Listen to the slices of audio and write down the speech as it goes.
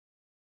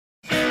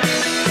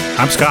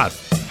I'm Scott.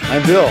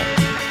 I'm Bill.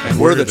 And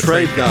we're the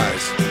Trade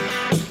Guys.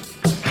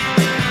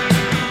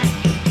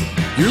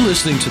 You're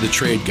listening to The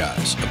Trade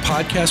Guys, a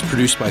podcast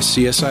produced by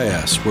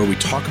CSIS where we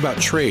talk about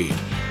trade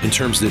in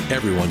terms that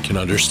everyone can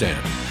understand.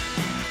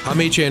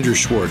 I'm H. Andrew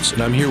Schwartz,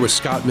 and I'm here with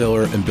Scott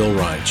Miller and Bill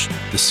Reinsch,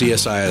 the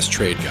CSIS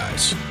Trade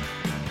Guys.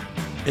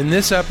 In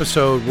this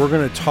episode, we're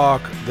going to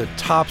talk the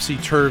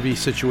topsy-turvy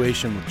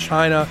situation with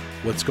China,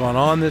 what's gone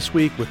on this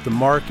week with the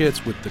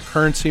markets, with the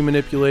currency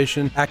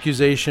manipulation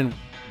accusation,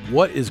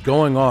 what is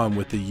going on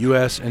with the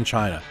U.S. and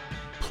China.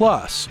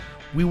 Plus,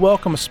 we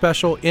welcome a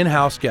special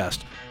in-house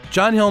guest.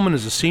 John Hillman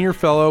is a senior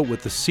fellow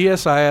with the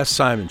CSIS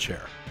Simon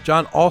Chair.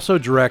 John also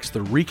directs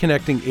the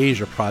Reconnecting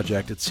Asia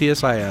project at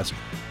CSIS,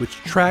 which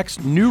tracks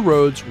new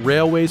roads,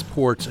 railways,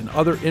 ports, and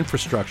other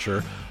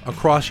infrastructure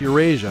across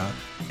Eurasia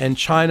and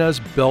China's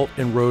Belt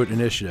and Road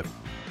Initiative.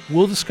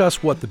 We'll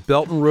discuss what the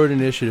Belt and Road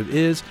Initiative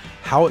is,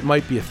 how it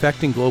might be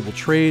affecting global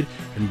trade,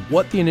 and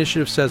what the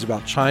initiative says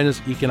about China's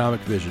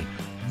economic vision.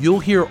 You'll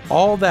hear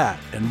all that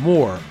and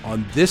more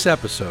on this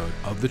episode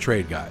of The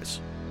Trade Guys.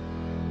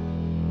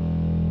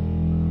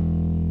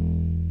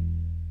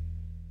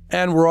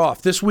 And we're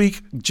off. This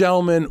week,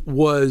 gentlemen,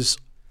 was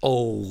a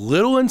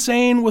little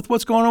insane with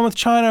what's going on with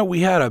China.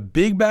 We had a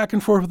big back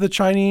and forth with the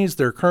Chinese.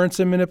 They're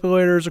currency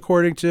manipulators,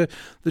 according to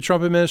the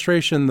Trump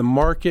administration. The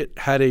market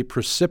had a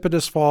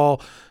precipitous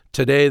fall.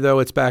 Today, though,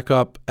 it's back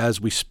up as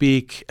we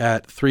speak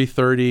at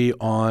 3:30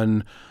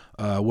 on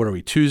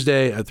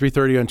Tuesday. At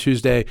 3:30 on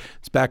Tuesday,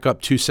 it's back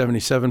up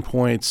 277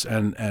 points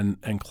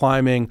and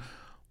climbing.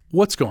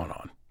 What's going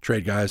on,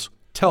 Trade Guys?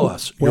 Tell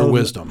us your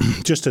wisdom.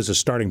 Just as a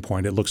starting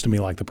point, it looks to me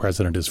like the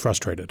president is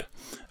frustrated.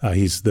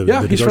 He's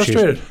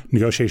frustrated.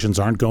 Negotiations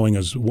aren't going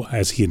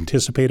as he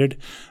anticipated,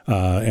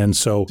 and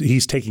so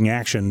he's taking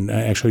action.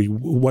 Actually,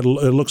 what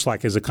it looks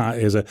like is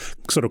a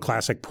sort of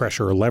classic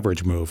pressure or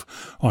leverage move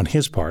on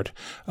his part.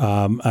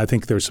 I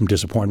think there's some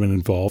disappointment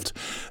involved.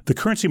 The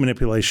currency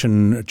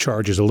manipulation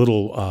charge is a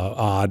little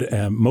odd,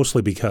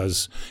 mostly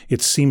because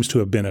it seems to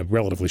have been a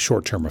relatively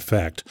short-term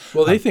effect.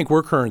 Well, they think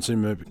we're currency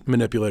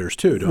manipulators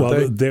too,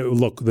 don't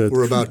they?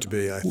 We're about to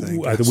be, I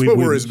think. That's what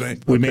worries me.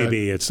 We may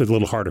be. It's a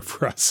little harder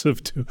for us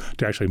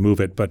to actually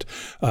move it. But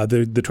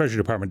the Treasury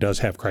Department does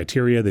have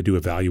criteria. They do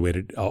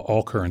evaluate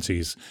all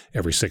currencies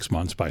every 6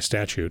 months by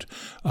statute.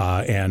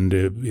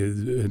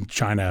 And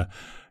China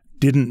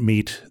didn't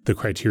meet the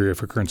criteria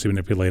for currency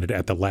manipulated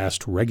at the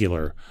last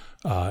regular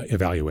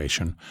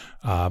evaluation,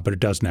 but it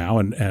does now.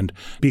 And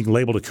being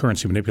labeled a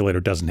currency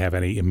manipulator doesn't have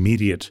any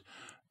immediate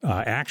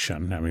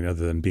action. I mean,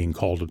 other than being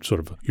called sort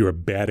of you're a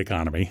bad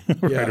economy,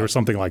 right, or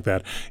something like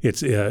that.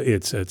 It's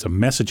a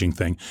messaging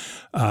thing.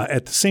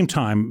 At the same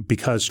time,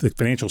 because the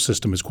financial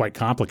system is quite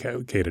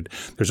complicated,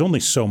 there's only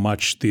so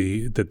much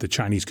that the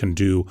Chinese can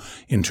do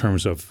in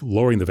terms of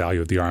lowering the value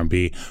of the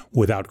RMB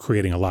without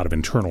creating a lot of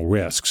internal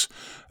risks.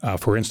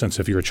 For instance,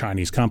 if you're a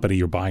Chinese company,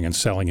 you're buying and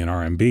selling in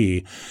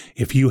RMB.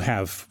 If you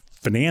have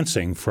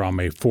financing from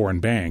a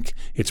foreign bank,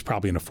 it's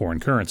probably in a foreign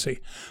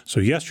currency. So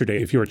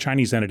yesterday, if you're a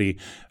Chinese entity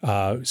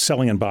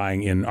selling and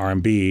buying in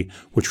RMB,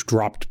 which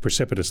dropped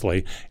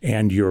precipitously,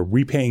 and you're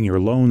repaying your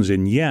loans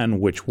in yen,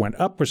 which went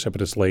up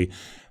precipitously,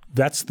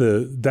 that's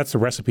the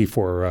recipe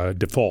for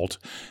default,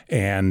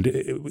 and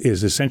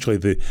is essentially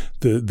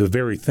the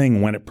very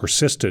thing when it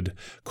persisted,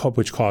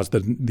 which caused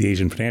the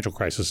Asian financial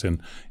crisis or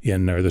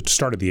the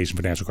start of the Asian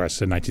financial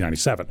crisis in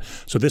 1997.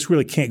 So this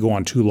really can't go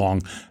on too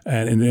long,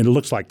 and it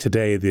looks like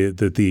today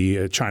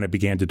the China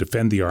began to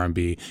defend the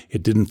RMB.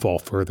 It didn't fall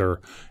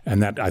further,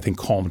 and that I think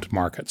calmed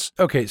markets.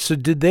 Okay, so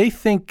did they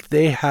think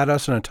they had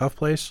us in a tough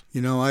place?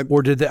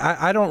 Or did they?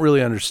 I don't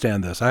really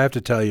understand this. I have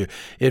to tell you,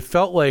 it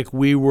felt like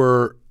we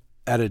were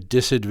at a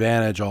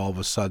disadvantage all of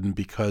a sudden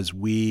because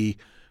we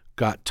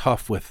got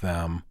tough with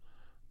them.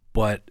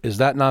 But is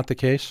that not the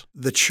case?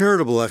 The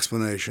charitable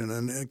explanation,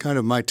 and kind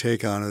of my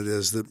take on it,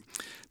 is that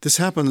this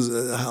happens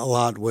a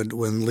lot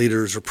when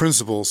leaders or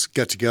principals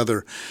get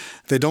together.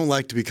 They don't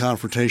like to be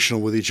confrontational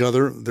with each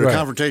other. They're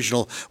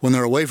confrontational when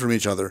they're away from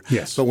each other.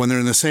 Yes. But when they're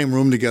in the same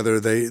room together,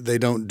 they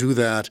don't do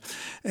that.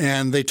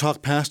 And they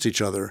talk past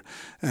each other.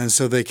 And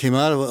so they came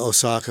out of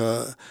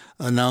Osaka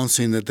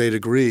announcing that they'd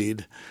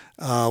agreed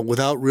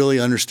without really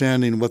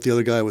understanding what the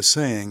other guy was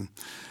saying.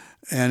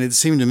 And it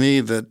seemed to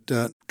me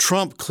that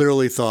Trump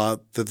clearly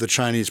thought that the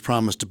Chinese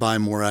promised to buy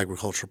more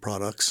agricultural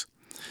products.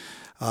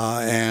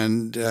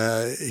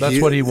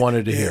 That's what he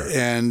wanted to hear.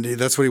 And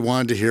that's what he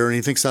wanted to hear, and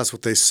he thinks that's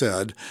what they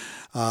said.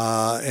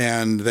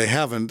 And they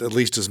haven't, at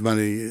least as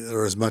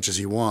much as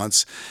he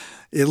wants.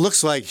 It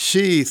looks like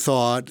Xi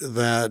thought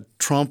that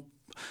Trump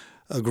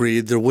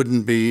agreed there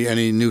wouldn't be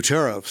any new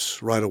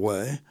tariffs right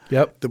away.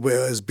 Yep.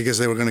 Because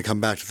they were going to come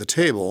back to the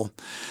table.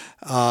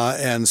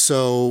 And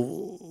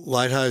so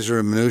Lighthizer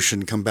and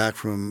Mnuchin come back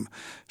from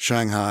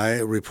Shanghai,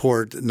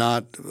 report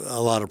not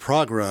a lot of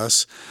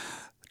progress.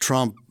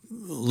 Trump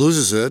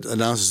loses it,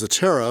 announces the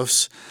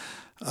tariffs.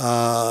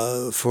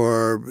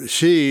 For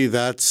Xi,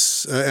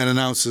 that's and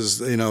announces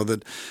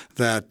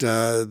that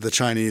the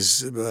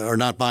Chinese are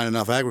not buying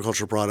enough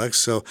agricultural products.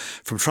 So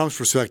from Trump's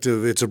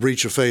perspective, it's a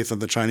breach of faith on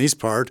the Chinese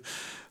part.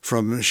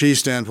 From Xi's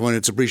standpoint,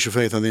 it's a breach of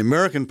faith on the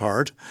American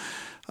part.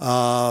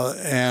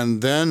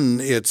 And then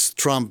it's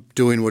Trump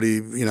doing what he,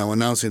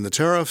 announcing the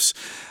tariffs,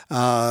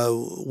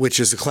 which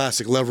is a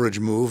classic leverage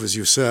move, as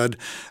you said.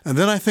 And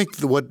then I think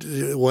what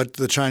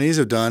the Chinese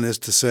have done is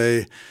to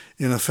say,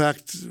 in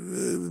effect,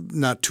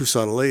 not too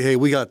subtly, hey,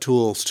 we got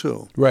tools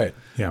too. Right.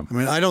 Yeah. I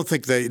mean, I don't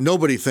think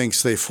nobody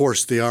thinks they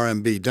forced the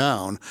RMB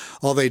down.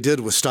 All they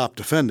did was stop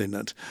defending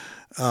it.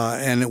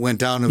 And it went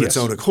down of its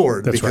own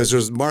accord because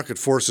there's market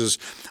forces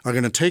are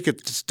going to take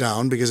it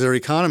down because their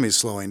economy is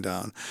slowing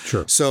down.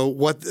 Sure. So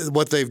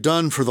what they've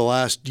done for the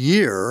last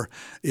year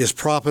is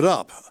prop it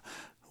up,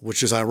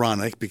 which is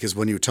ironic because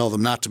when you tell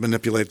them not to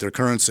manipulate their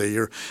currency,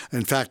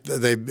 in fact, to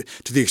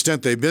the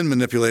extent they've been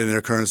manipulating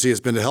their currency, it's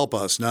been to help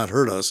us, not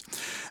hurt us.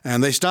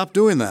 And they stopped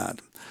doing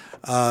that.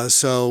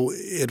 So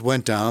it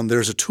went down.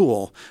 There's a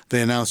tool.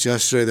 They announced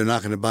yesterday they're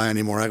not going to buy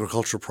any more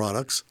agricultural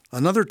products.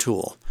 Another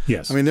tool.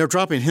 Yes. I mean, they're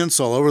dropping hints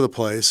all over the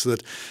place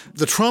that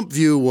the Trump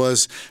view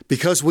was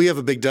because we have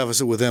a big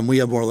deficit with them, we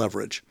have more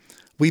leverage.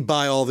 We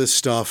buy all this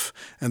stuff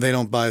and they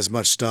don't buy as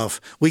much stuff.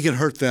 We can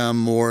hurt them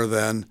more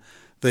than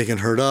they can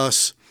hurt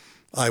us.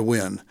 I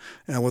win.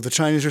 And what the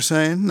Chinese are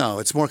saying, no,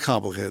 it's more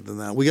complicated than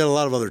that. We got a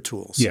lot of other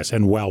tools. Yes,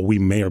 and while we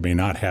may or may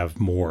not have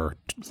more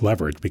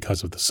leverage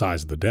because of the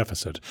size of the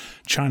deficit,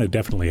 China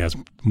definitely has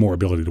more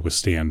ability to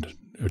withstand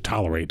or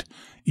tolerate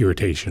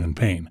irritation and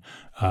pain.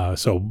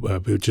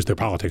 Just their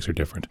politics are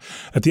different.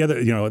 At the other,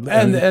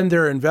 and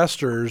their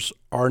investors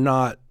are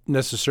not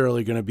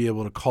necessarily going to be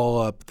able to call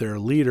up their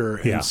leader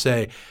and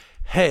say,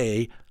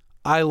 "Hey,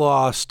 I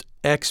lost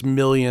X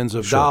millions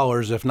of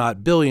dollars, if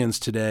not billions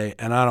today,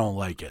 and I don't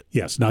like it."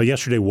 Yes. Now,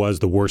 yesterday was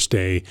the worst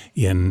day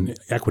in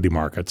equity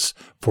markets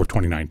for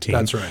 2019.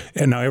 That's right.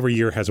 And now every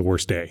year has a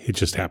worst day. It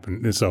just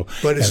happened.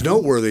 But it's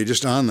noteworthy,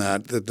 just on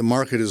that the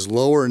market is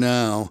lower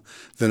now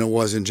than it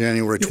was in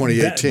January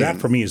 2018. That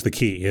for me is the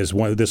key. Is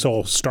when this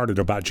all started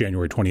about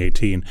January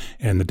 2018,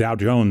 and the Dow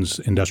Jones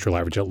Industrial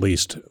Average, at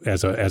least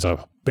as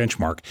a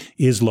benchmark,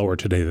 is lower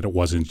today than it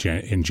was in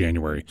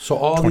January. So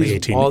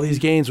 2018. all these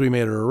gains we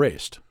made are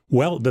erased.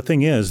 Well, the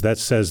thing is, that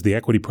says the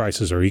equity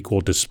prices are equal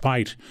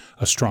despite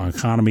a strong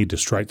economy,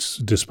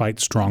 despite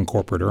strong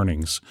corporate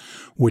earnings,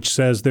 which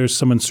says there's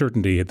some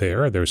uncertainty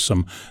there. There's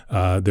some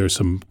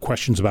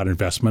questions about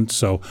investment.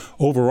 So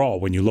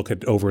overall, when you look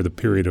at over the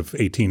period of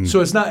 18,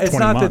 so it's not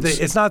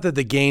months, that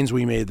the gains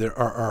we made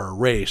are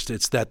erased.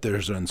 It's that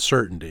there's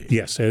uncertainty.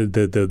 Yes,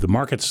 the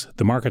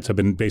markets have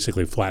been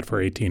basically flat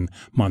for 18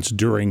 months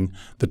during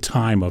the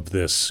time of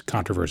this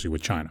controversy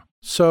with China.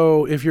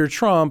 So if you're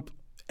Trump,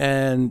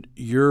 and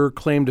your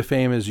claim to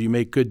fame is you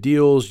make good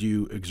deals,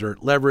 you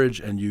exert leverage,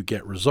 and you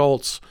get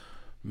results,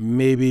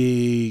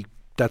 maybe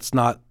that's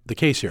not the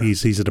case here.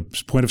 He's at a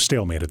point of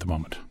stalemate at the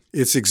moment.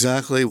 It's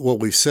exactly what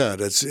we've said.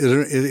 It's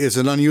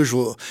an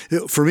unusual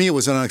 – for me, it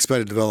was an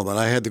unexpected development.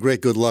 I had the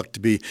great good luck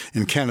to be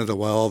in Canada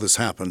while all this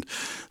happened,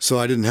 so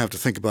I didn't have to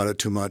think about it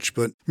too much.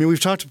 But, I mean, we've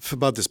talked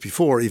about this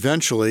before.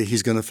 Eventually,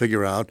 he's going to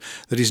figure out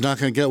that he's not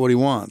going to get what he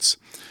wants.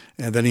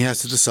 And then he has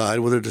to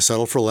decide whether to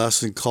settle for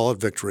less and call it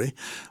victory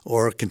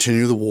or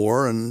continue the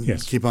war and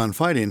keep on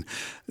fighting.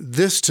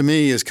 This, to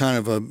me, is kind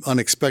of an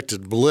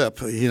unexpected blip.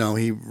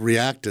 He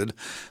reacted,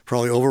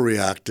 probably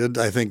overreacted.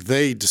 I think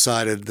they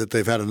decided that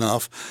they've had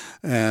enough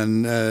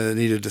and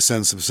needed to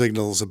send some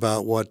signals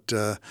about what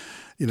there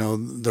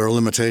are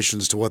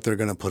limitations to what they're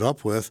going to put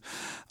up with.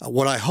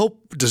 What I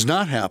hope does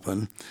not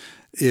happen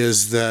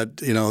is that,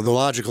 the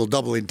logical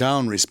doubling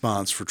down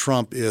response for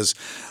Trump is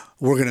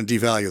we're going to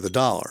devalue the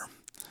dollar,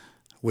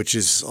 which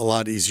is a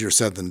lot easier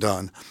said than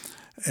done,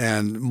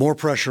 and more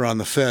pressure on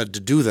the Fed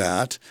to do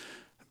that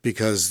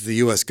because the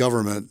U.S.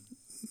 government,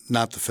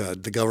 not the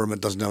Fed, the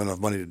government doesn't have enough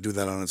money to do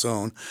that on its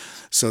own,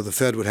 so the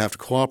Fed would have to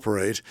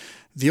cooperate.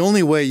 The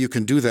only way you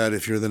can do that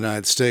if you're the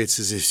United States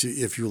is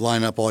if you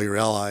line up all your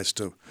allies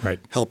to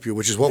help you,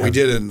 which is what we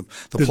did in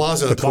the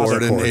Plaza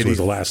Accord in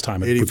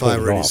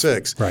 85 or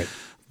 86. Right.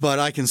 But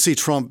I can see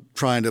Trump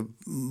trying to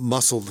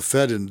muscle the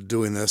Fed into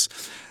doing this.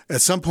 At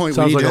some point,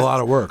 sounds like a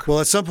lot of work. Well,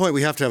 at some point,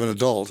 we have to have an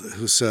adult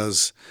who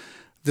says,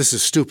 this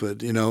is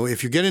stupid.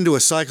 If you get into a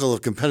cycle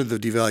of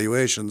competitive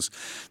devaluations,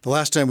 the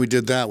last time we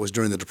did that was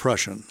during the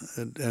Depression,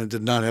 and it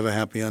did not have a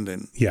happy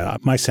ending. Yeah,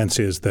 my sense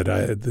is that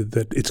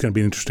it's going to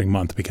be an interesting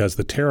month because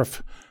the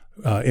tariff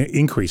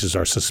increases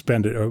are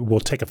suspended or will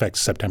take effect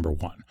September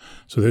 1.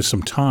 So there's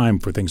some time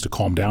for things to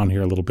calm down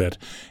here a little bit,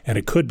 and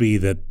it could be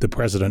that the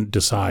president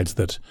decides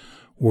that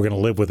we're going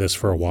to live with this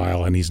for a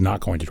while, and he's not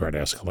going to try to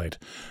escalate.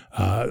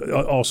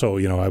 Also,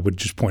 I would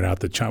just point out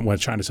that when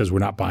China says we're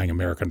not buying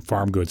American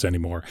farm goods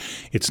anymore,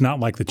 it's not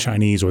like the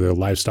Chinese or their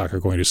livestock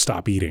are going to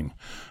stop eating.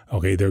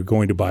 Okay, they're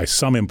going to buy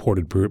some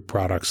imported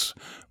products,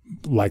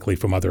 likely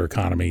from other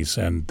economies,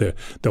 and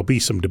there'll be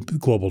some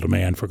global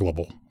demand for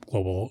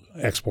global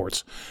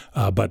exports.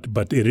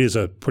 But it is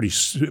a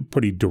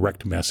pretty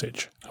direct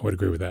message. I would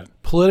agree with that.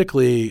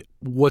 politically,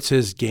 what's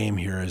his game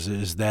here?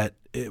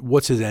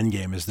 What's his end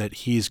game? Is that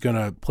he's going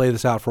to play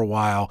this out for a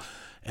while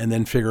and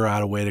then figure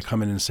out a way to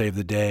come in and save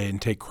the day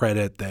and take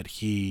credit that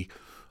he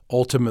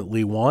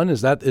ultimately won?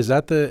 Is that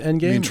the end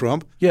game? You mean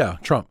Trump? Yeah,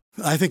 Trump.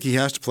 I think he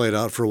has to play it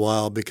out for a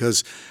while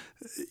because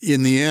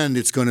in the end,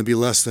 it's going to be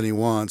less than he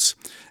wants,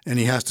 and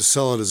he has to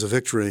sell it as a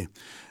victory.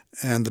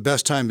 And the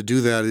best time to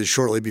do that is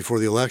shortly before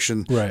the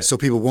election, right, so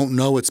people won't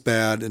know it's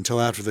bad until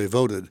after they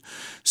voted.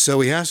 So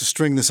he has to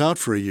string this out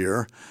for a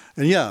year.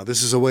 And yeah,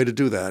 this is a way to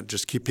do that.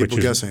 Just keep people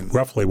guessing.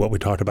 Roughly what we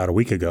talked about a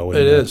week ago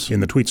in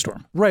the tweet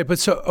storm. Right.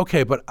 But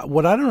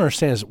what I don't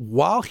understand is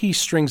while he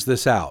strings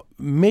this out,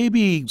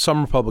 maybe some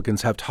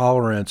Republicans have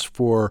tolerance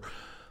for,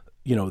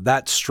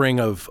 that string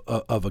of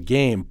a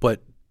game,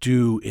 but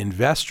do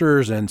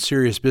investors and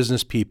serious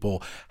business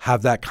people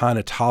have that kind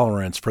of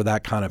tolerance for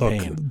that kind of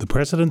pain? The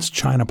president's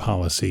China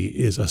policy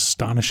is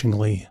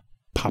astonishingly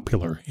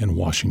popular in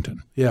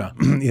Washington. Yeah.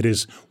 It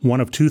is one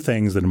of two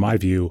things that, in my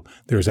view,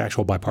 there is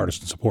actual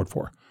bipartisan support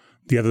for.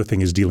 The other thing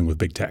is dealing with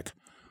big tech,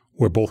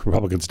 where both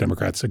Republicans and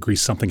Democrats agree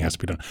something has to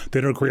be done. They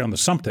don't agree on the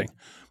something.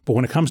 But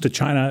when it comes to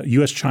China,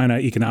 U.S.-China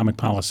economic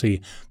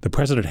policy, the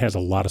president has a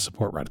lot of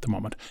support right at the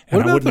moment.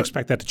 And I wouldn't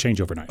expect that to change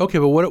overnight. Okay,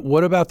 but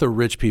what about the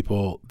rich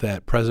people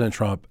that President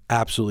Trump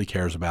absolutely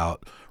cares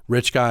about?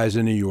 Rich guys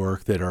in New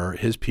York that are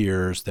his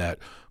peers that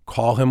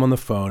call him on the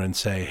phone and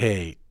say,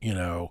 hey,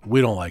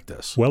 we don't like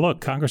this. Well, look,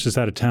 Congress is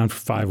out of town for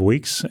 5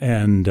 weeks.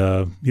 And,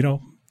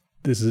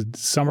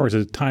 summer is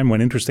a time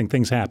when interesting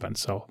things happen.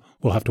 So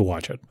we'll have to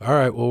watch it. All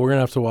right. Well, we're going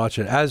to have to watch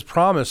it. As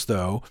promised,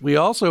 though, we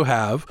also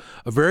have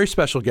a very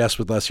special guest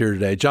with us here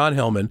today, John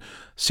Hillman,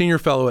 Senior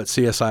Fellow at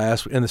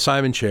CSIS in the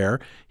Simon Chair.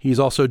 He's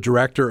also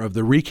Director of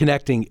the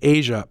Reconnecting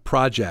Asia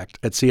Project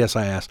at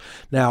CSIS.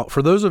 Now,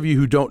 for those of you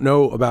who don't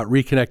know about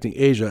Reconnecting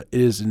Asia,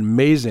 it is an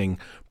amazing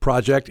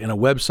project and a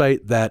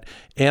website that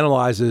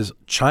analyzes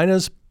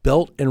China's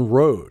Belt and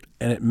Road,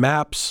 and it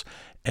maps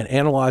and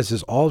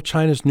analyzes all of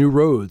China's new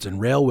roads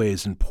and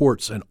railways and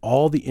ports and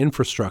all the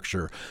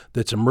infrastructure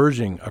that's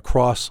emerging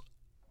across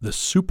the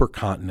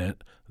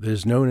supercontinent that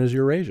is known as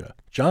Eurasia.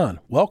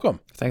 John, welcome.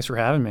 Thanks for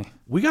having me.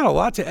 We got a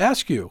lot to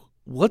ask you.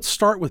 Let's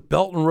start with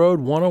Belt and Road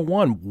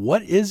 101.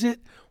 What is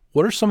it?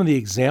 What are some of the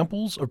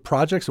examples of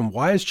projects, and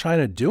why is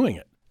China doing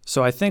it?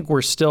 So I think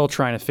we're still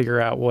trying to figure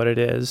out what it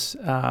is.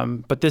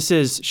 But this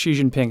is Xi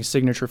Jinping's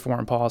signature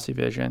foreign policy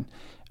vision.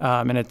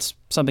 And it's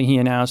something he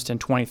announced in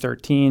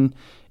 2013.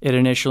 It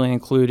initially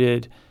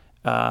included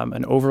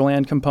an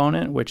overland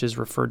component, which is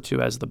referred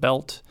to as the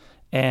Belt,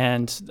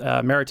 and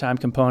a maritime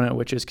component,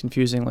 which is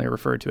confusingly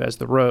referred to as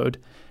the Road.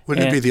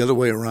 Wouldn't it be the other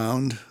way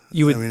around?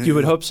 You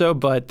would hope so,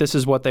 but this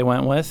is what they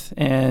went with.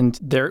 And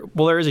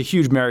there is a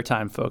huge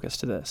maritime focus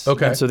to this.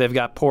 Okay. And so they've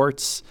got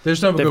ports.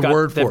 There's no good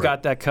word for it. They've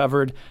got that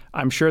covered.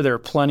 I'm sure there are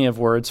plenty of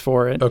words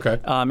for it. Okay.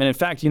 And in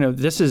fact,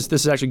 this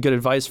is actually good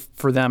advice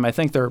for them. I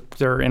think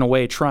they're in a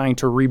way trying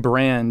to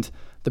rebrand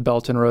the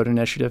Belt and Road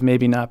Initiative,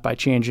 maybe not by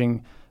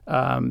changing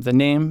the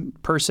name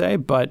per se,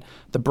 but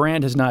the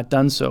brand has not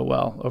done so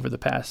well over the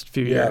past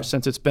few years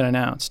since it's been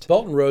announced.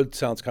 Belt and Road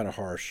sounds kind of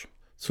harsh.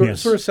 Sort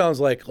of sounds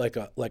like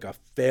a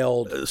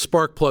failed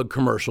spark plug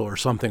commercial or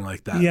something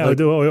like that. Yeah,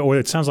 or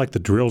it sounds like the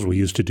drills we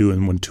used to do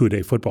in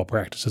 2-a-day football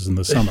practices in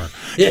the summer.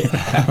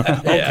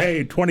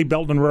 Okay, 20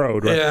 Belt and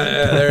Road. Right? Yeah,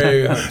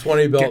 there you go.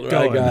 20 Belt and Road.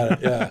 I got it.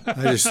 Yeah.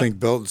 I just think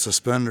belt and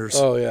suspenders.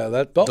 Oh yeah,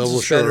 that belt and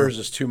suspenders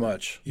is too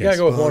much. You gotta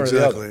go with one or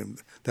the other.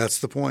 That's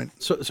the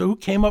point. So who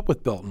came up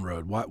with Belt and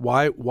Road?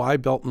 Why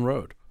Belt and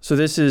Road? So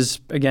this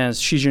is, again,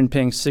 Xi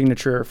Jinping's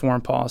signature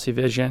foreign policy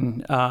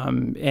vision,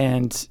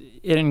 and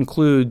it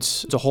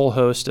includes a whole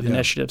host of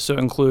initiatives. So it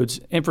includes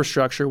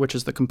infrastructure, which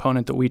is the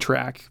component that we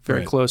track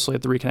very closely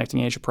at the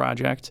Reconnecting Asia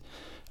Project.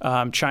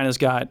 China's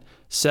got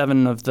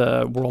 7 of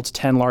the world's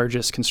 10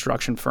 largest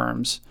construction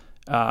firms.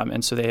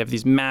 And so they have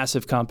these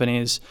massive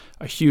companies,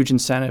 a huge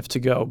incentive to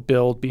go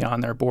build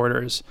beyond their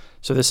borders.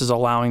 So this is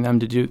allowing them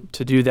to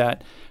do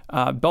that.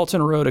 Belt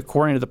and Road,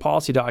 according to the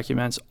policy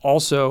documents,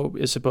 also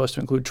is supposed to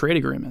include trade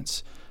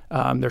agreements.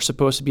 There's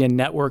supposed to be a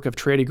network of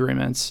trade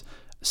agreements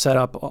set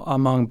up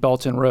among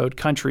Belt and Road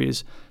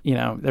countries.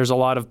 There's a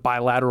lot of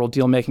bilateral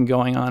deal making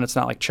going on. It's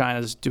not like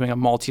China's doing a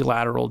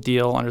multilateral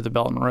deal under the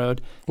Belt and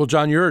Road. Well,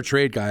 John, you're a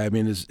trade guy. I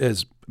mean,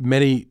 as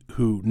many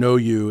who know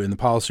you in the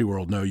policy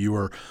world know, you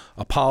were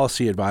a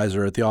policy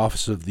advisor at the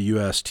office of the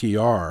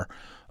USTR.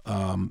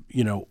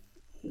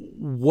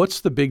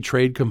 What's the big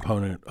trade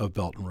component of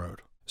Belt and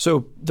Road?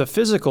 So the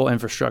physical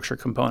infrastructure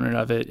component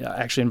of it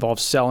actually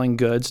involves selling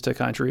goods to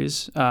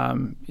countries,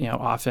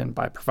 often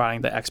by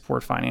providing the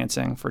export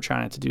financing for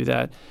China to do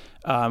that.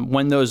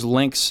 When those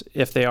links,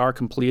 if they are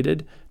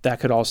completed, that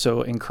could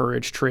also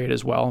encourage trade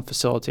as well and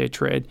facilitate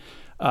trade.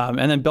 And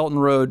then Belt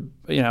and Road,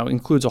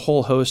 includes a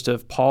whole host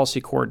of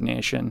policy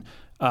coordination,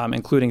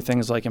 including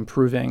things like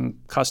improving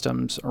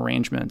customs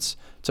arrangements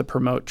to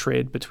promote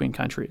trade between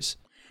countries.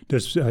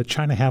 Does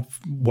China have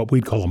what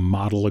we'd call a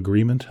model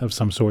agreement of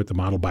some sort, the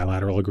model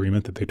bilateral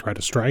agreement that they try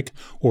to strike,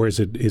 or is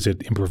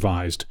it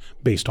improvised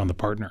based on the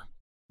partner?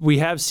 We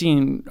have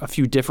seen a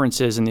few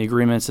differences in the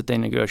agreements that they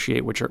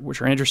negotiate, which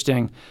are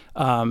interesting.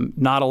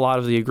 Not a lot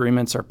of the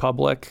agreements are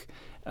public.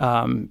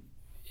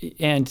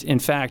 And in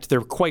fact,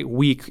 they're quite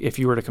weak if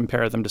you were to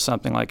compare them to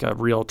something like a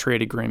real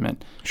trade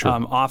agreement. Sure.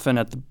 Often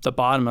at the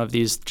bottom of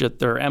these,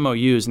 they're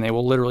MOUs, and they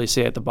will literally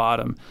say at the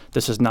bottom,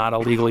 this is not a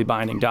legally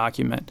binding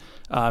document.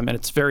 And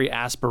it's very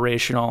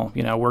aspirational.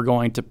 We're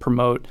going to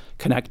promote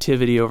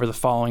connectivity over the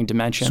following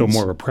dimensions. So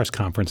more of a press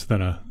conference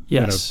than a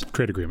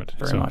trade agreement.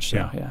 Very much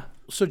so, yeah.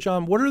 So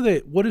John,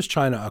 what is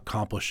China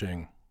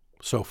accomplishing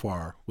so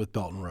far with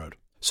Belt and Road?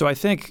 So I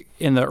think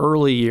in the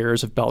early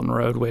years of Belt and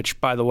Road,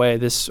 which, by the way,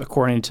 this,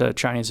 according to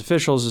Chinese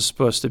officials, is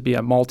supposed to be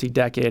a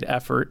multi-decade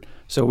effort.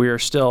 So we are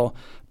still,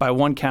 by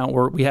one count,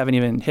 we haven't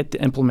even hit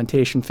the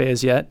implementation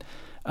phase yet.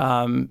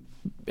 In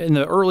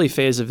the early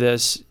phase of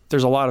this,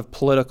 there's a lot of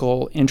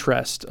political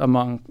interest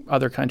among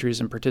other countries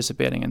in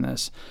participating in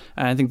this.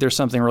 And I think there's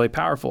something really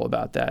powerful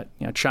about that.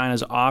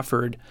 China's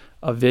offered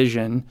a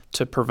vision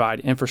to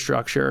provide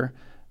infrastructure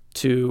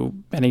to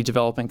many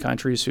developing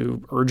countries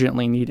who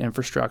urgently need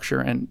infrastructure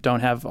and don't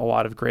have a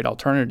lot of great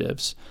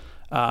alternatives.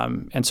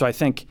 And so I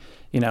think,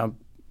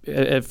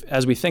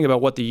 as we think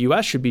about what the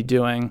U.S. should be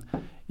doing,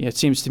 it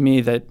seems to me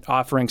that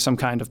offering some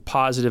kind of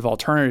positive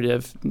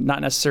alternative,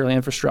 not necessarily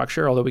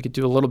infrastructure, although we could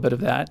do a little bit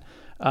of that,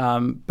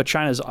 but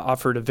China's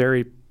offered a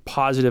very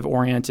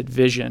positive-oriented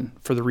vision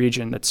for the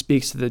region that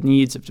speaks to the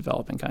needs of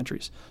developing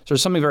countries. So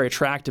there's something very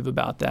attractive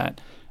about that.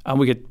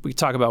 We could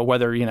talk about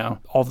whether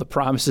all of the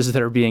promises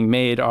that are being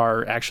made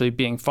are actually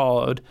being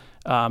followed,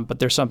 but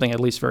there's something at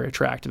least very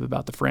attractive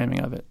about the framing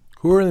of it.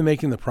 Who are they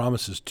making the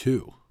promises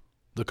to?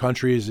 The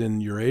countries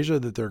in Eurasia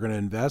that they're going to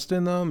invest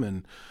in them,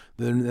 and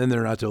then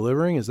they're not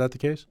delivering? Is that the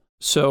case?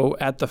 So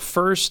at the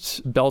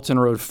first Belt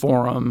and Road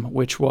Forum,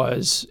 which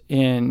was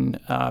in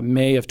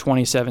May of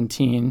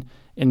 2017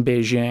 in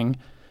Beijing,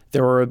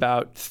 there were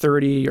about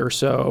 30 or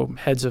so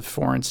heads of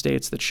foreign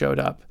states that showed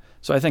up.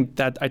 So I think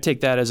that I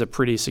take that as a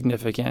pretty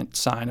significant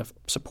sign of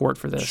support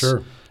for this.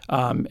 Sure.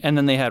 And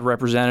then they had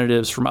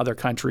representatives from other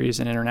countries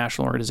and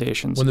international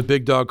organizations. When the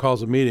big dog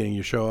calls a meeting,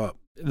 you show up.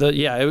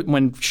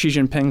 When Xi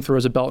Jinping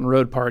throws a Belt and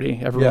Road party,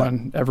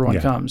 everyone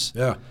comes.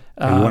 Yeah.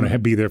 You want to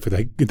be there for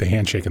the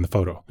handshake and the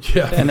photo.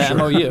 Yeah. And the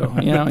MOU.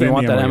 You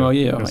want that MOU.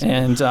 Yes.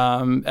 And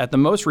at the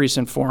most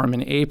recent forum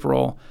in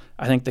April,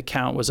 I think the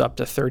count was up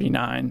to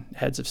 39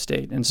 heads of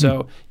state. And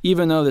so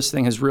even though this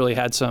thing has really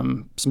had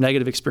some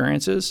negative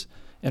experiences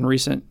in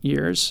recent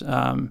years,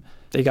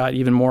 they got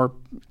even more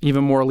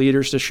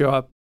leaders to show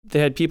up. They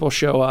had people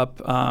show up,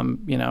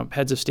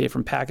 heads of state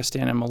from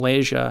Pakistan and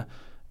Malaysia,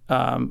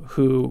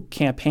 who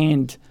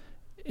campaigned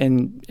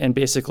and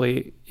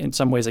basically in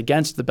some ways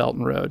against the Belt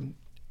and Road,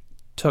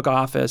 took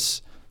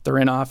office. They're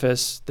in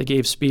office. They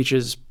gave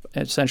speeches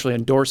essentially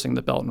endorsing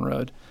the Belt and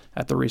Road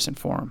at the recent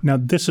forum. Now,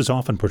 this is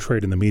often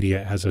portrayed in the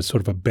media as a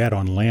sort of a bet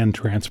on land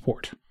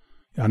transport,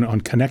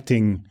 on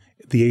connecting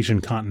the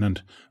Asian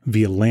continent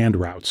via land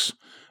routes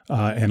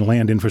and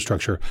land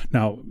infrastructure.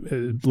 Now,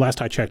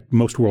 last I checked,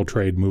 most world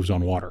trade moves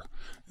on water.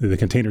 The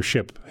container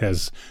ship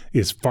is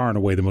far and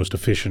away the most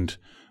efficient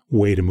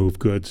way to move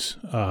goods,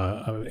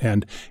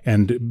 and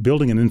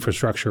building an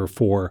infrastructure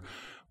for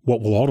what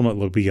will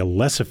ultimately be a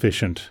less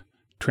efficient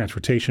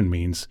transportation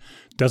means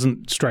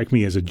doesn't strike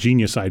me as a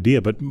genius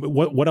idea. But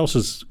what else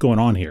is going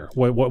on here?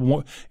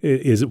 What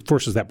is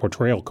first, is that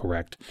portrayal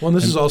correct? Well,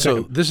 this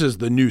is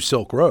the new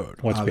Silk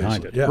Road. What's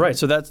behind it? Yeah. Right.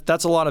 So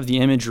that's a lot of the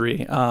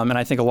imagery, and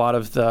I think a lot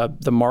of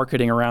the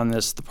marketing around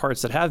this, the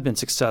parts that have been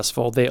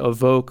successful, they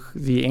evoke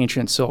the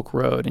ancient Silk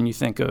Road, and you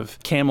think of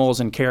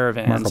camels and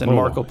caravans and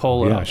Marco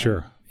Polo. Yeah,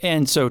 sure.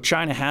 And so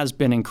China has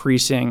been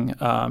increasing,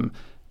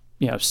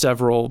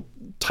 several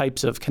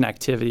types of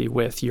connectivity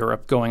with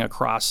Europe going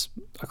across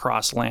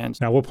land.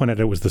 Now, we'll point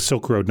out it was the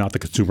Silk Road, not the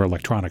Consumer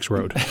Electronics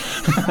Road.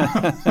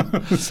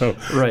 So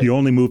right. You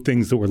only moved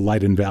things that were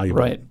light and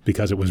valuable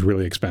because it was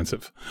really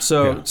expensive.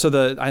 So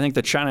I think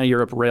the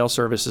China-Europe rail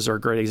services are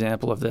a great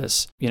example of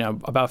this.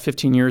 About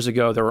 15 years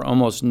ago, there were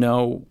almost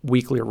no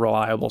weekly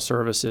reliable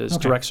services,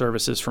 direct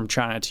services from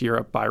China to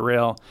Europe by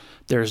rail.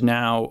 There's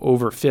now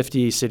over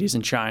 50 cities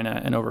in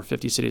China and over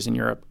 50 cities in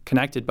Europe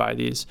connected by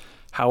these.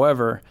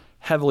 However,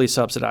 heavily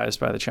subsidized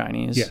by the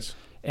Chinese. Yes.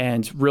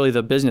 And really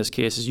the business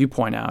case, as you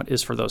point out,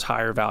 is for those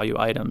higher value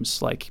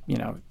items like,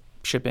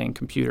 shipping,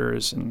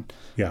 computers, and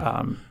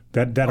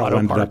that all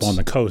ended up on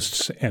the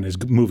coasts and is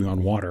moving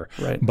on water.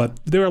 Right. But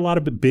there are a lot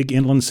of big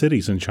inland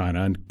cities in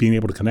China, and being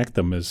able to connect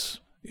them is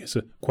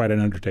quite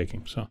an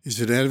undertaking. So, is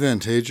it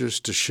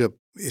advantageous to ship,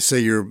 say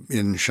you're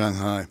in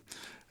Shanghai,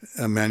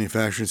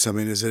 manufacturing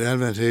something, is it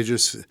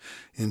advantageous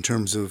in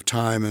terms of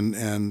time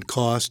and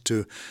cost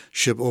to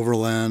ship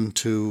overland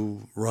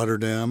to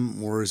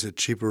Rotterdam, or is it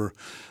cheaper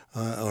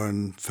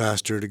and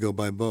faster to go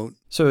by boat?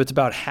 So it's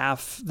about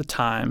half the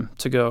time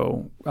to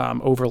go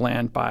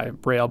overland by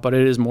rail, but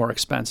it is more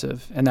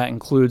expensive, and that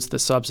includes the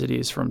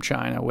subsidies from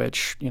China,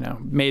 which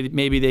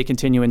maybe they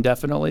continue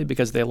indefinitely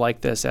because they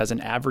like this as an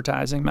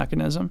advertising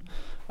mechanism.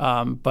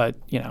 But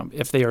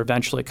if they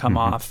eventually come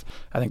off,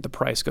 I think the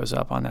price goes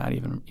up on that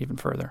even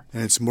further.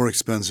 And it's more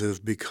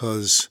expensive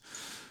because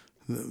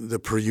the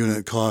per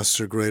unit costs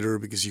are greater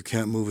because you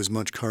can't move as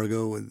much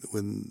cargo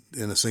in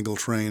a single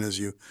train as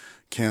you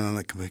can on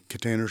a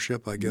container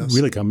ship, I guess.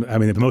 Really,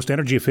 the most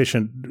energy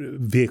efficient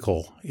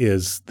vehicle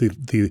is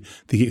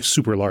the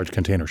super large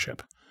container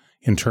ship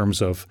in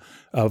terms of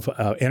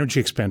energy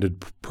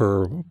expended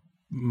per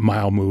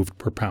mile moved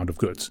per pound of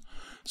goods.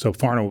 So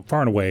far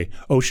and away,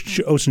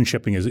 ocean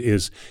shipping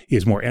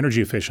is more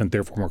energy efficient,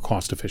 therefore more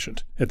cost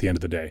efficient at the end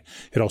of the day.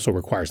 It also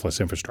requires less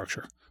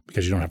infrastructure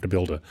because you don't have to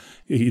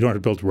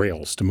build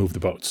rails to move the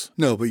boats.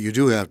 No, but you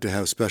do have to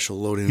have special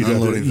loading and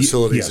unloading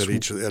facilities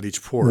at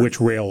each port. Which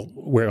rail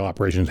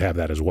operations have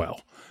that as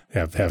well.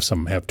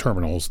 Have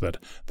terminals that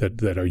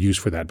are used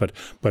for that. But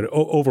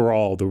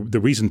overall, the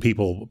reason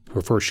people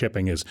prefer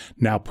shipping is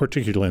now,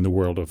 particularly in the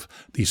world of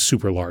these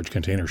super large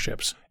container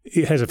ships,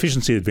 it has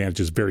efficiency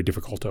advantages very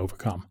difficult to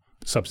overcome.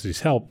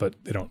 Subsidies help, but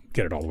they don't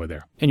get it all the way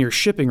there. And your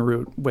shipping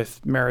route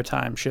with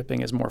maritime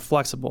shipping is more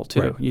flexible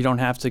too. Right. You don't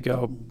have to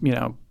go,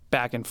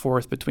 back and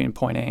forth between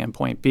point A and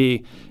point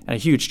B. And a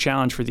huge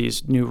challenge for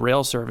these new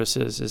rail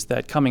services is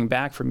that coming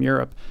back from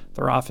Europe,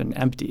 they're often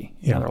empty.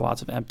 There are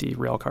lots of empty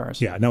rail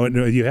cars. Yeah, no,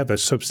 you have a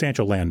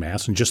substantial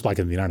landmass, and just like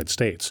in the United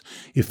States,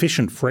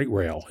 efficient freight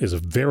rail is a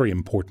very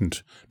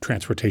important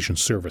transportation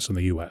service in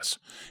the U.S.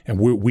 And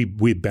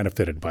we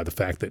benefited by the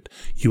fact that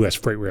U.S.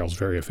 freight rail is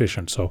very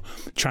efficient. So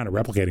China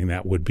replicating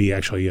that would be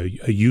actually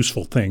a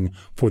useful thing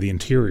for the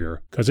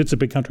interior because it's a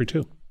big country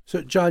too.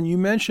 So, John, you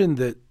mentioned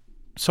that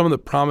some of the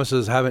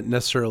promises haven't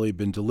necessarily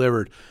been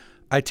delivered.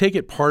 I take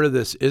it part of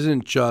this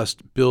isn't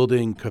just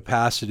building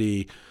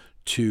capacity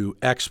to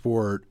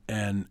export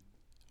and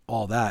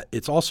all that.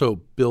 It's also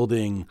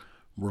building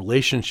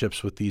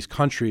relationships with these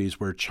countries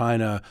where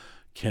China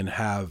can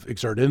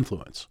exert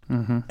influence.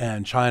 Mm-hmm.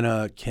 And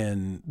China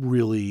can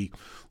really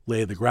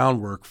lay the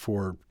groundwork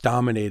for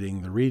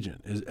dominating the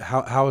region.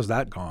 How has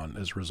that gone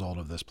as a result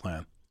of this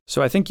plan?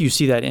 So I think you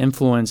see that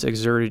influence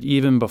exerted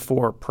even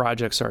before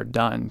projects are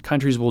done.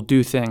 Countries will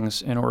do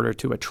things in order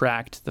to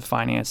attract the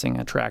financing,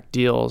 attract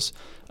deals.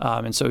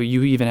 And so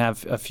you even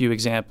have a few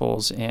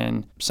examples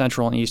in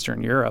Central and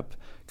Eastern Europe.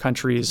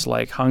 Countries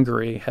like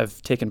Hungary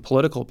have taken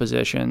political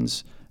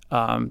positions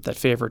that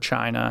favor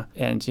China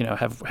and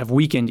have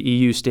weakened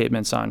EU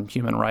statements on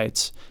human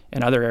rights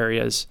and other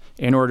areas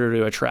in order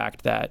to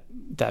attract that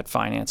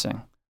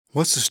financing.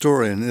 What's the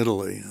story in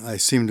Italy? I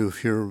seem to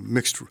hear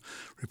mixed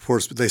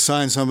reports, but they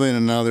signed something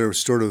and now they're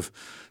sort of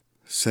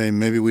saying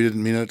maybe we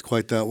didn't mean it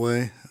quite that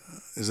way.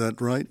 Is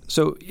that right?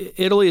 So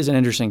Italy is an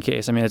interesting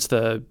case. I mean, it's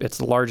the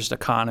largest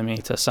economy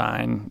to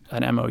sign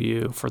an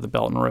MOU for the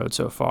Belt and Road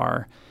so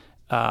far.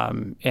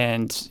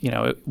 And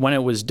when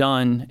it was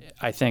done,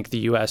 I think the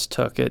U.S.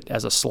 took it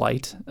as a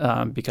slight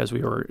because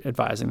we were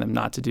advising them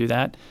not to do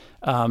that.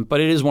 But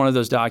it is one of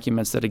those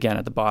documents that, again,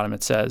 at the bottom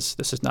it says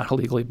this is not a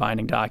legally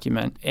binding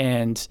document.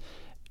 And,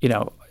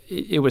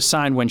 it was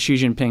signed when Xi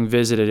Jinping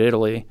visited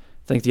Italy.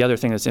 I think the other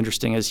thing that's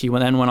interesting is he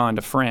then went on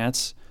to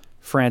France.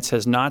 France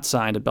has not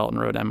signed a Belt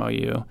and Road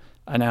MOU,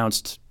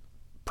 announced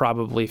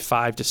probably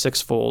 5 to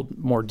 6-fold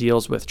more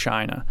deals with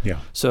China. Yeah.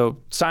 So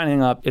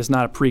signing up is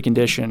not a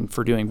precondition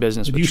for doing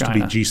business with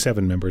China. It used to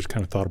be G7 members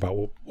kind of thought about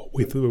what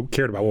we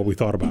cared about what we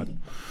thought about.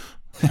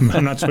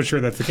 I'm not so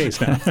sure that's the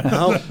case now.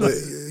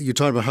 You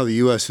talked about how the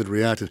U.S. had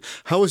reacted.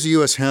 How has the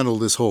U.S.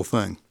 handled this whole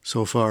thing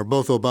so far,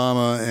 both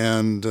Obama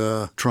and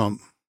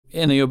Trump?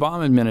 In the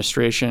Obama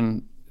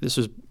administration, this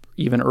was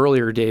even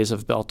earlier days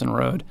of Belt and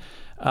Road.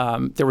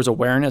 There was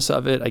awareness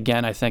of it.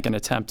 Again, I think an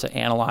attempt to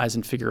analyze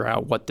and figure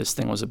out what this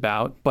thing was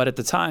about. But at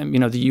the time,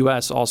 the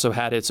U.S. also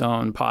had its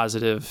own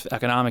positive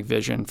economic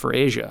vision for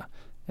Asia,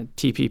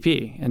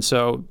 TPP. And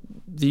so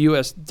the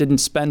U.S. didn't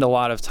spend a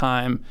lot of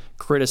time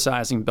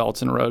criticizing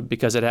Belt and Road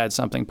because it had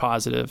something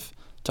positive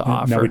to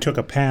offer. Now, we took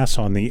a pass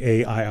on the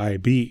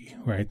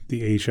AIIB, right?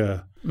 The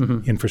Asia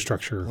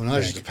Infrastructure. Well,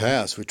 not just a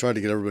pass. We tried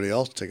to get everybody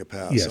else to take a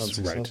pass. Yes,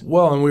 right.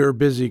 Well, and we were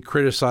busy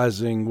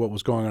criticizing what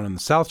was going on in the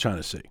South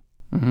China Sea.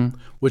 Mm-hmm.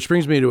 Which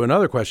brings me to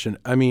another question.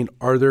 I mean,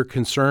 are there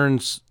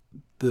concerns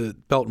the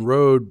Belt and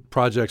Road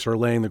projects are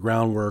laying the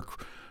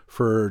groundwork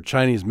for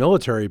Chinese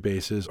military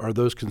bases? Are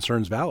those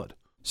concerns valid?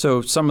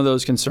 So some of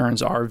those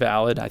concerns are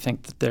valid. I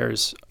think that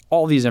there's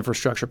all these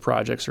infrastructure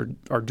projects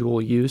are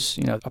dual use.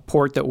 A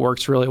port that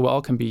works really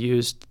well can be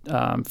used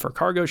for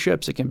cargo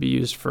ships. It can be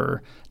used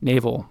for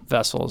naval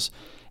vessels.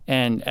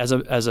 And as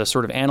a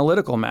sort of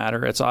analytical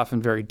matter, it's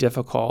often very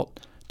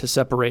difficult to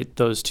separate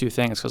those two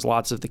things because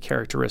lots of the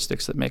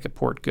characteristics that make a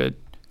port good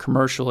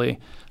commercially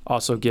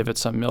also give it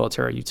some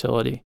military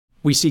utility.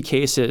 We see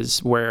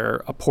cases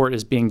where a port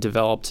is being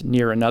developed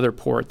near another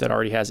port that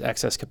already has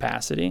excess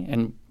capacity,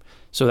 and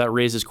so that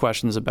raises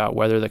questions about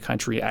whether the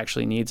country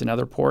actually needs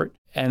another port.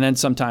 And then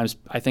sometimes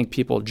I think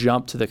people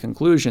jump to the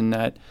conclusion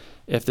that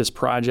if this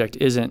project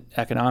isn't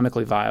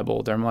economically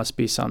viable, there must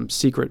be some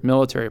secret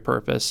military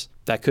purpose.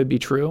 That could be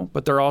true,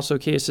 but there are also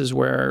cases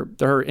where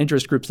there are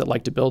interest groups that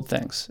like to build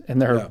things,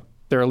 and there are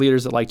There are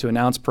leaders that like to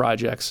announce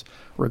projects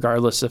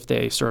regardless if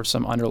they serve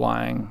some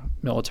underlying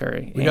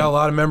military. We got a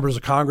lot of members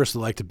of Congress that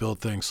like to build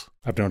things.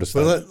 I've noticed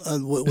Well,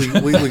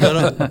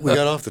 that. we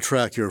got off the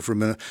track here for a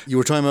minute. You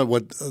were talking about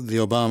what the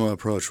Obama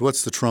approach.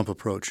 What's the Trump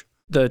approach?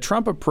 The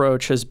Trump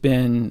approach has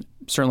been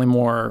certainly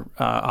more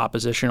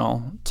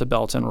oppositional to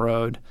Belt and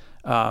Road.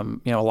 A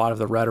lot of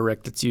the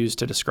rhetoric that's used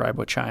to describe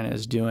what China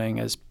is doing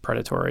as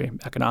predatory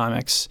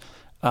economics.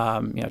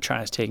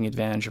 China's taking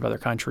advantage of other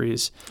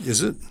countries.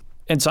 Is it?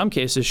 In some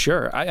cases,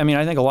 sure.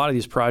 I think a lot of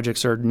these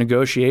projects are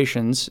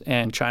negotiations,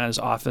 and China is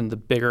often the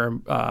bigger,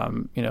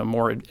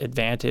 more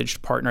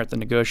advantaged partner at the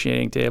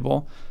negotiating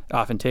table. It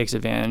often takes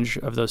advantage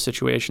of those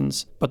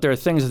situations. But there are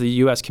things that the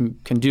U.S. can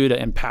do to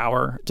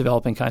empower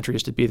developing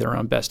countries to be their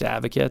own best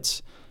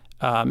advocates.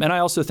 And I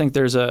also think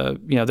there's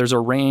a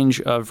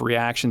range of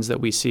reactions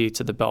that we see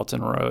to the Belt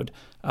and Road.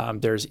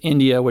 There's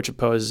India, which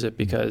opposes it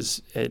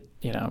because it,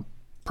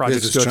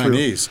 projects go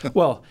Chinese.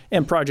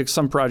 through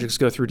some projects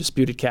go through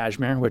disputed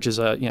Kashmir, which is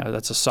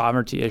that's a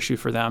sovereignty issue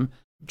for them.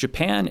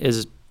 Japan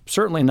is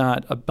certainly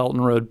not a Belt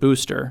and Road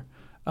booster.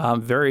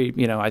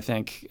 I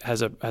think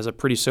has a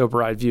pretty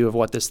sober-eyed view of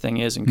what this thing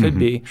is and could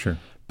be. Sure.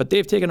 But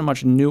they've taken a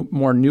much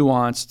more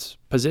nuanced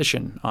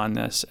position on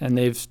this, and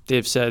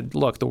they've said,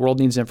 look, the world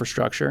needs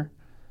infrastructure.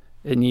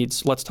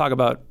 Let's talk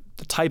about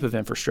the type of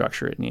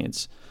infrastructure it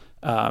needs.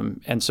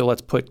 And so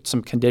let's put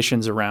some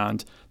conditions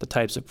around the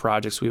types of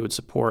projects we would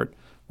support,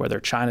 whether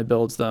China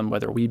builds them,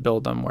 whether we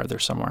build them, whether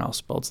someone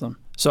else builds them.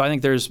 So I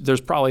think there's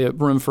probably a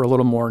room for a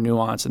little more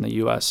nuance in the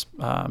U.S.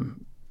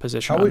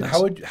 Position on this.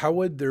 How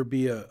would there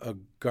be a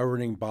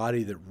governing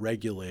body that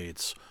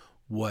regulates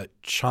what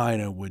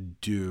China would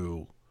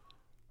do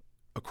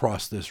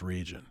across this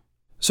region?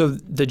 So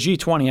the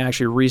G20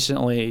 actually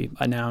recently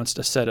announced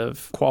a set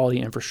of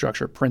quality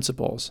infrastructure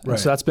principles. Right.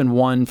 So that's been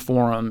one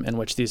forum in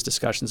which these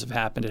discussions have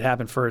happened. It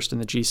happened first in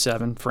the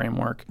G7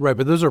 framework. Right,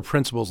 but those are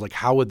principles. Like,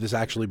 how would this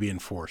actually be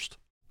enforced?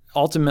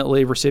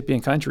 Ultimately,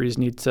 recipient countries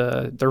need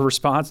to, they're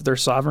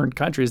sovereign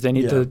countries. They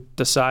need to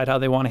decide how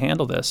they want to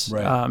handle this.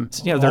 Right.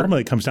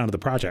 Ultimately, it comes down to the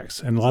projects.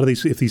 And a lot of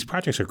if these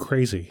projects are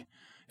crazy,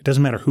 it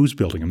doesn't matter who's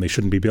building them. They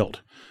shouldn't be built.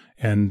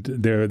 And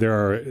there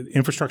are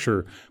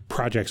infrastructure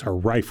projects are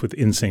rife with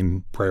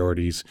insane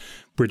priorities,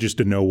 bridges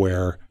to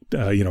nowhere,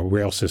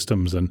 rail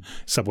systems and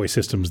subway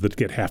systems that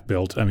get half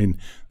built.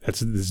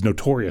 It's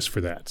notorious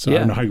for that. So I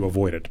don't know how you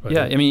avoid it.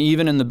 But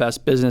even in the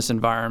best business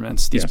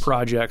environments, these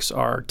projects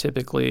are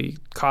typically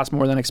cost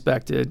more than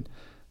expected,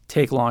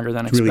 take longer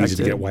than expected. It's really easy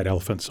to get white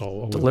elephants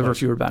all over. Deliver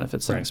fewer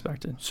benefits than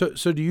expected.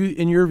 So do you,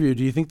 in your view,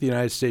 do you think the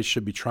United States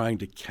should be trying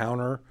to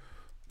counter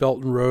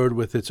Belt and Road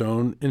with its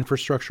own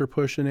infrastructure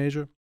push in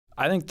Asia?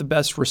 I think the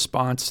best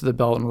response to the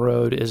Belt and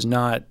Road is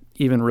not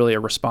even really a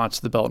response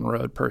to the Belt and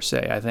Road per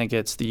se. I think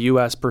it's the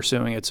U.S.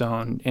 pursuing its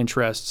own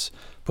interests,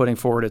 putting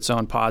forward its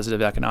own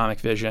positive economic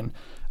vision.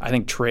 I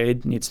think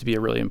trade needs to be a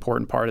really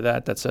important part of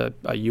that. That's a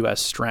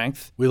U.S.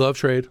 strength. We love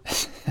trade.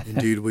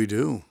 Indeed, we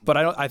do. But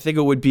I think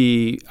it would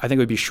be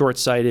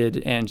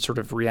short-sighted and sort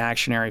of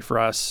reactionary for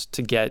us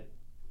to get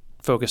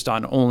focused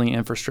on only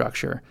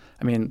infrastructure.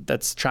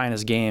 That's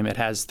China's game. It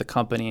has the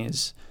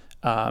companies.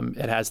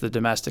 It has the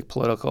domestic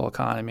political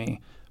economy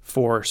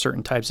for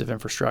certain types of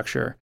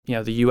infrastructure.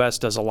 The U.S.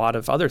 does a lot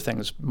of other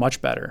things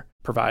much better,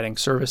 providing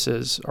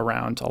services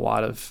around a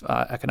lot of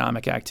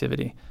economic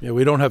activity. Yeah,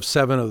 we don't have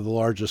 7 of the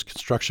largest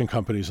construction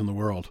companies in the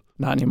world.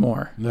 Not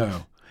anymore.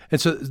 No.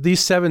 And so these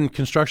 7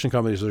 construction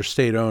companies are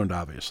state-owned,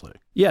 obviously.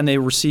 Yeah, and they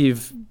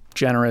receive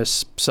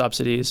generous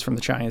subsidies from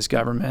the Chinese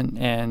government,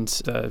 and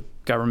the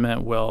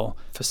government will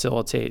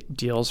facilitate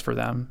deals for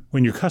them.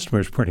 When your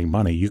customer is printing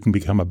money, you can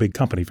become a big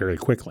company very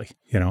quickly,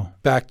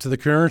 Back to the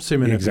currency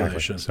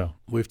manipulation. Exactly. So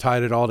we've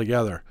tied it all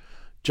together.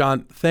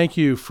 John, thank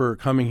you for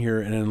coming here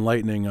and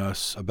enlightening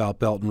us about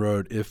Belt and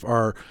Road. If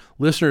our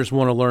listeners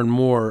want to learn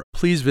more,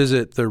 please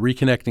visit the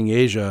Reconnecting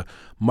Asia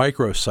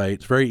microsite.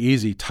 It's very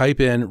easy.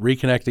 Type in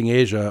Reconnecting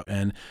Asia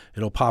and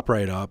it'll pop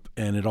right up.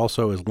 And it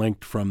also is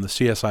linked from the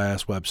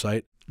CSIS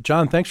website.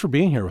 John, thanks for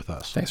being here with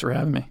us. Thanks for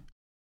having me.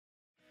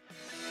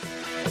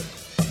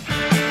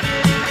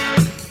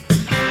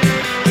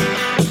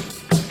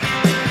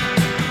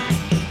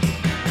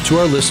 To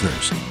our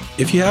listeners,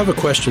 if you have a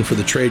question for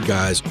the Trade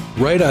Guys,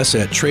 write us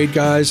at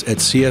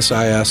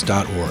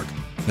tradeguys@csis.org.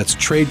 That's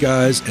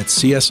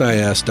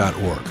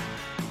tradeguys@csis.org.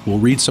 We'll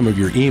read some of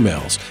your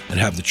emails and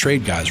have the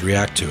Trade Guys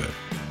react to it.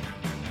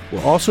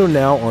 We're also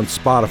now on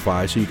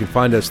Spotify, so you can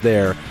find us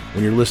there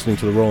when you're listening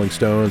to the Rolling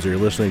Stones or you're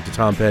listening to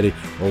Tom Petty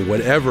or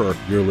whatever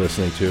you're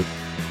listening to.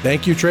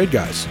 Thank you, Trade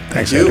Guys.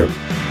 thanks, Andrew.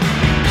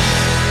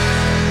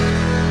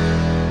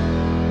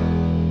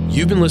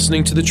 You've been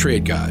listening to The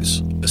Trade Guys,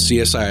 a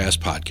CSIS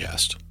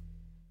podcast.